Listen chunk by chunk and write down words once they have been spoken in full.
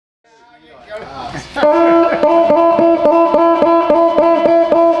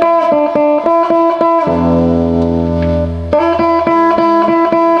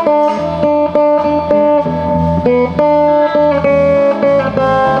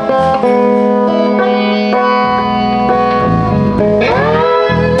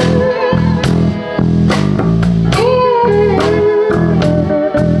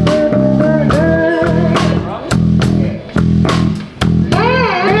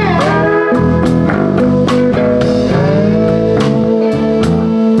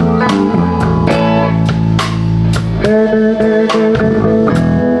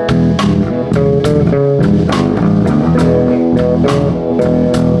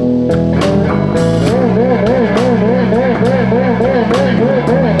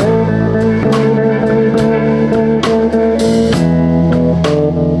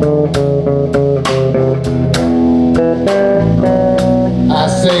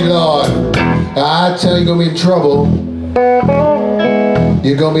I tell you, you're gonna be in trouble.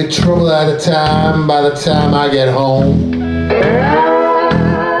 You're gonna be in trouble by the time I get home.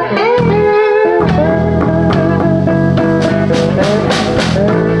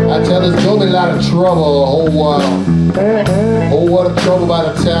 I tell you, there's gonna be a lot of trouble, a whole lot of trouble by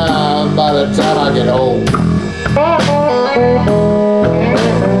the time I get home.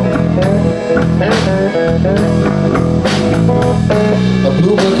 A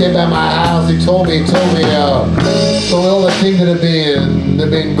blue boy came by my house. He told me all the things that have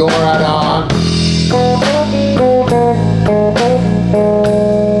been going right on.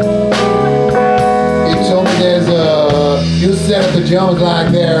 He told me you said pajamas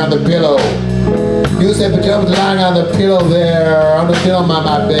lying there on the pillow. You said pajamas lying on the pillow there, on the pillow by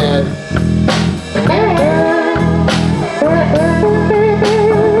my bed.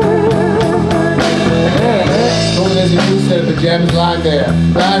 You said pajamas lying there,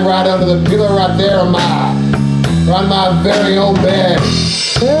 lying right under the pillow right there on my very own bed.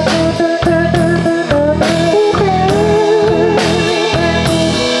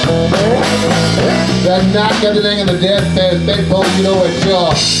 That knock everything in the bed post, you know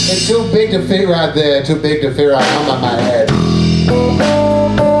it's too big to fit right there, too big to fit right on my head.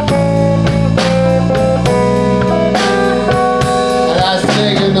 And I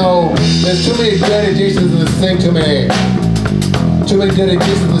say, you know, there's too many dirty dishes in the sink to me. Too many dirty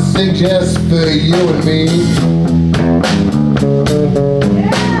dishes in the sink just for you and me.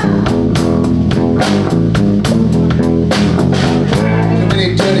 Too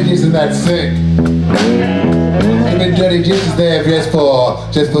many dirty dishes in that sink. Too many dirty dishes there just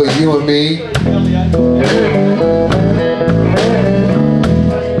for you and me.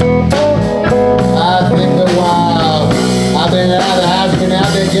 I think that while I've been out of the house, been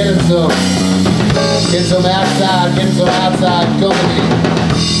out there getting some outside company.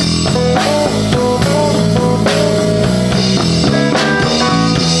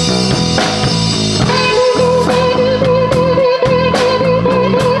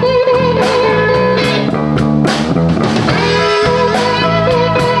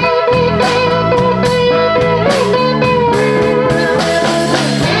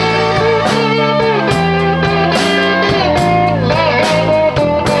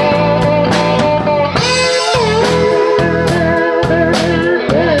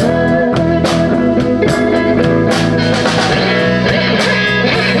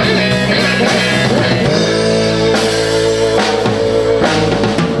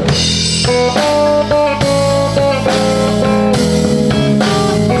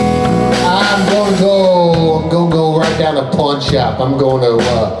 Pawn shop. I'm going to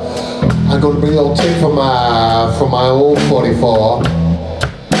bring a little tape from my old 44.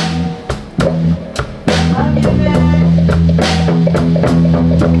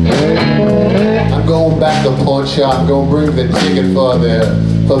 I'm going back to the pawn shop. I'm going to bring the ticket for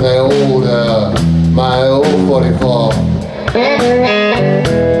my old 44.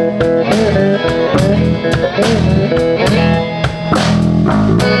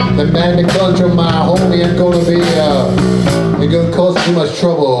 The man that comes from my home ain't gonna be, ain't gonna cause too much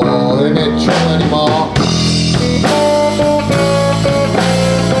trouble. Ain't in trouble anymore.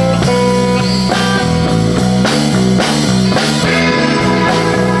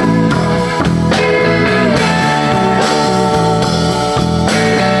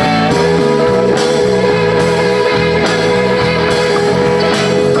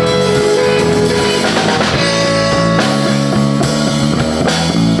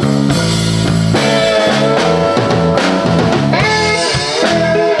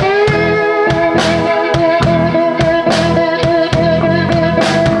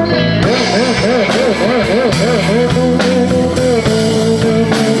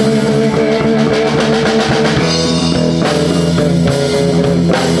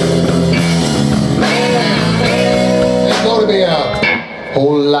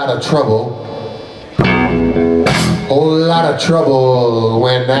 of trouble. Whole lot of trouble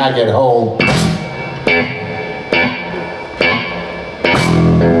when I get home.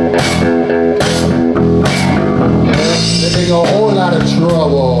 There be a whole lot of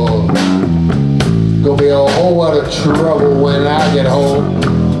trouble. Gonna be a whole lot of trouble when I get home.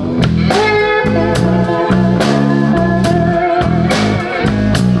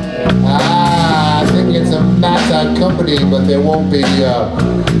 I think it's a matter company, but there won't be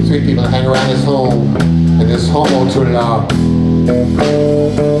 3 people hang around this home and this home too long.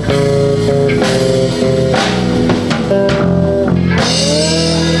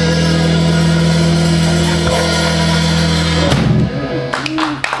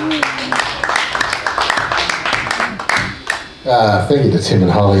 Thank you to Tim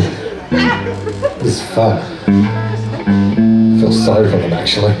and Hollie. It was fun. I feel sorry for them,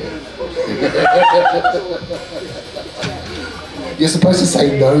 actually. You're supposed to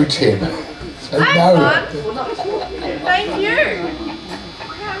say no, Tim. Say no. Thank you.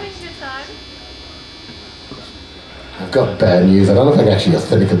 Having a good time. I've got bad news. I don't know if I can actually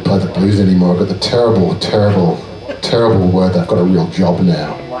authentically play the blues anymore. I've got the terrible, terrible, terrible word that I've got a real job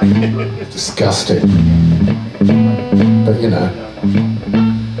now. It's disgusting. But you know,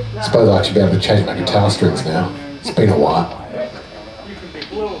 I suppose I'll actually be able to change my guitar strings now. It's been a while.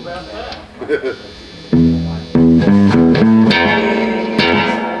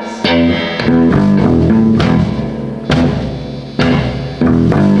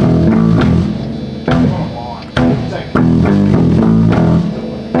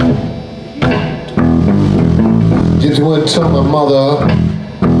 Just went to my mother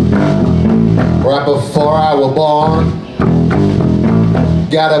right before I was born.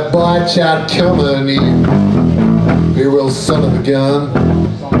 Got a boy child coming in, be a real son of a gun.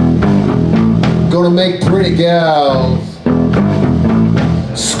 Gonna make pretty girls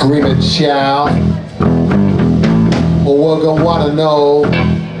scream and shout. Well, we're gonna wanna know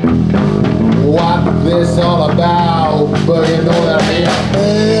what this all about, but you know that I'm here.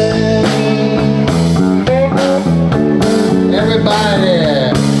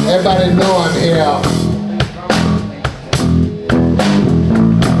 Everybody know I'm here.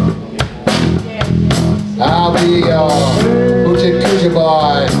 I'll be your hoochie coochie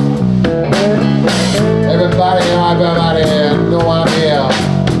boy. Everybody know I'm here.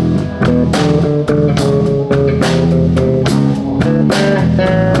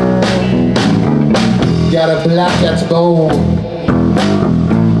 Got a black cat's bone.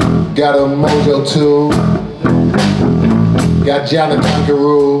 Got a mojo too. Got Jam the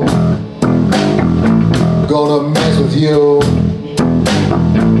Conqueror. Gonna mess with you.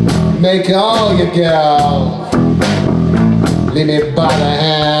 Make all your girls lead me by the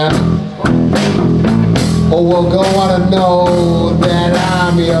hand. Oh, we're gonna wanna know that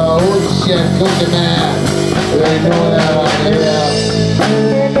I'm your hoochie and coochie man. They know that I'm here.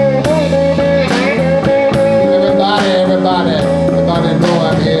 Everybody know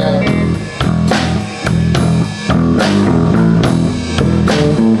I'm here.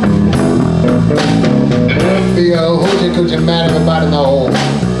 Be a hoochie coochie man, everybody know.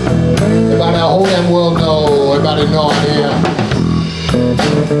 Everybody, the whole damn world know. Everybody know I'm here.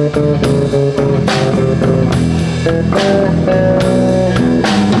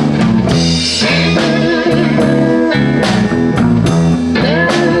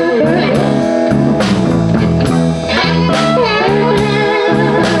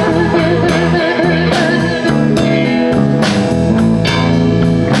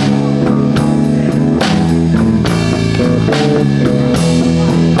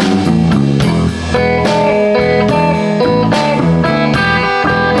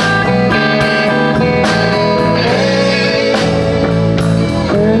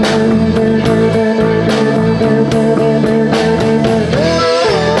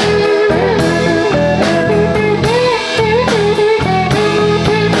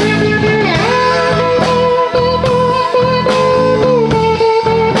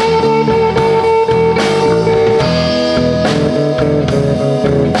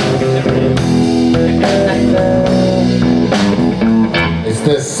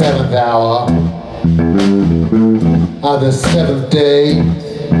 The 7th hour of the 7th day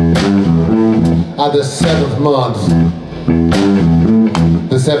of the 7th month.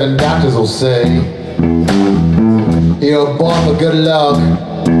 The 7 doctors will say you're born for good luck,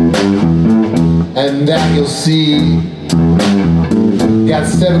 and that you'll see. Got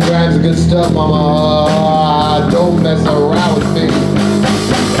 7 grams of good stuff, mama. Don't mess around with me.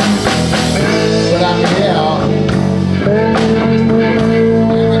 But I'm here.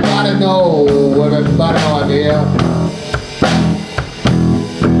 Everybody know I'm here.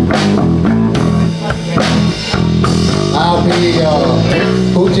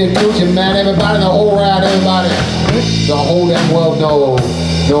 Hoochie man, everybody, the whole ride, everybody. The whole damn world know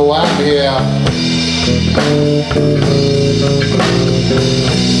I'm here.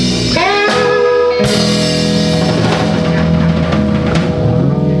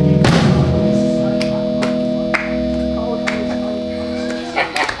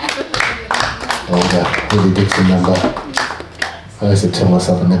 Really Dixon number. I used to tell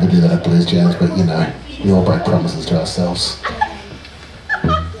myself I'd never do that at blues jams, but you know, we all break promises to ourselves.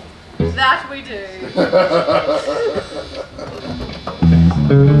 That we do.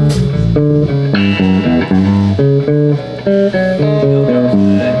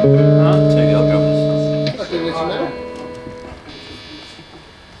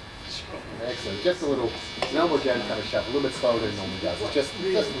 Excellent. Just a little normal jam kind of shuffle, a little bit slower than it normally does. It's just a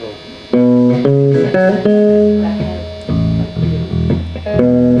little.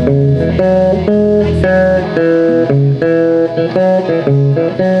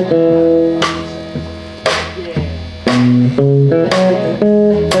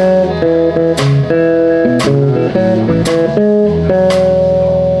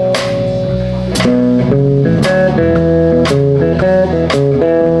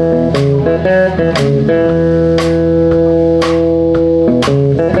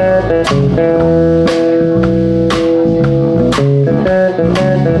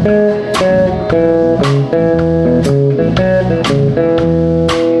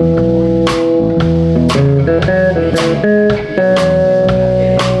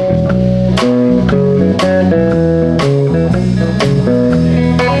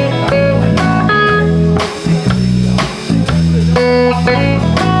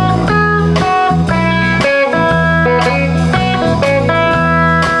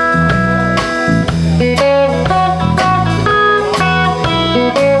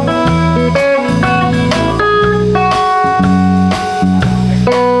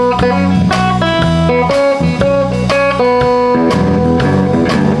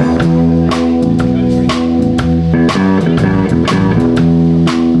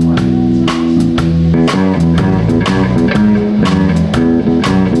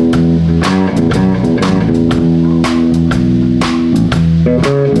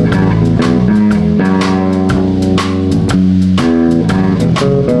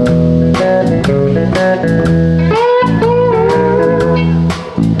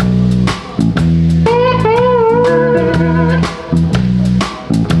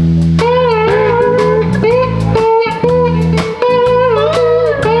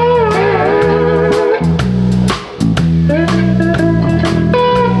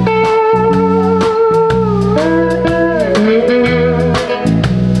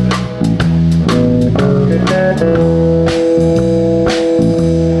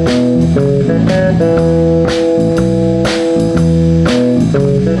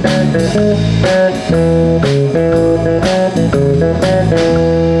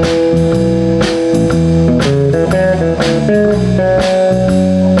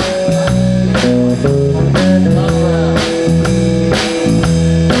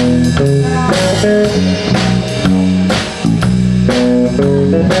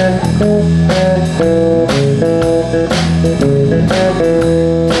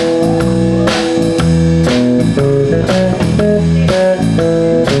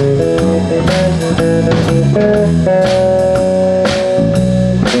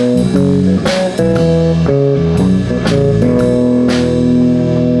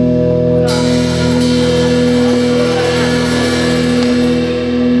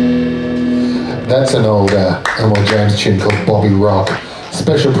 That's an old Elmore James tune called Bobby Rock.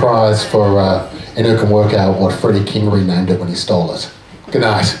 Special prize for anyone who can work out what Freddie King renamed it when he stole it. Good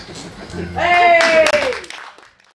night. Hey!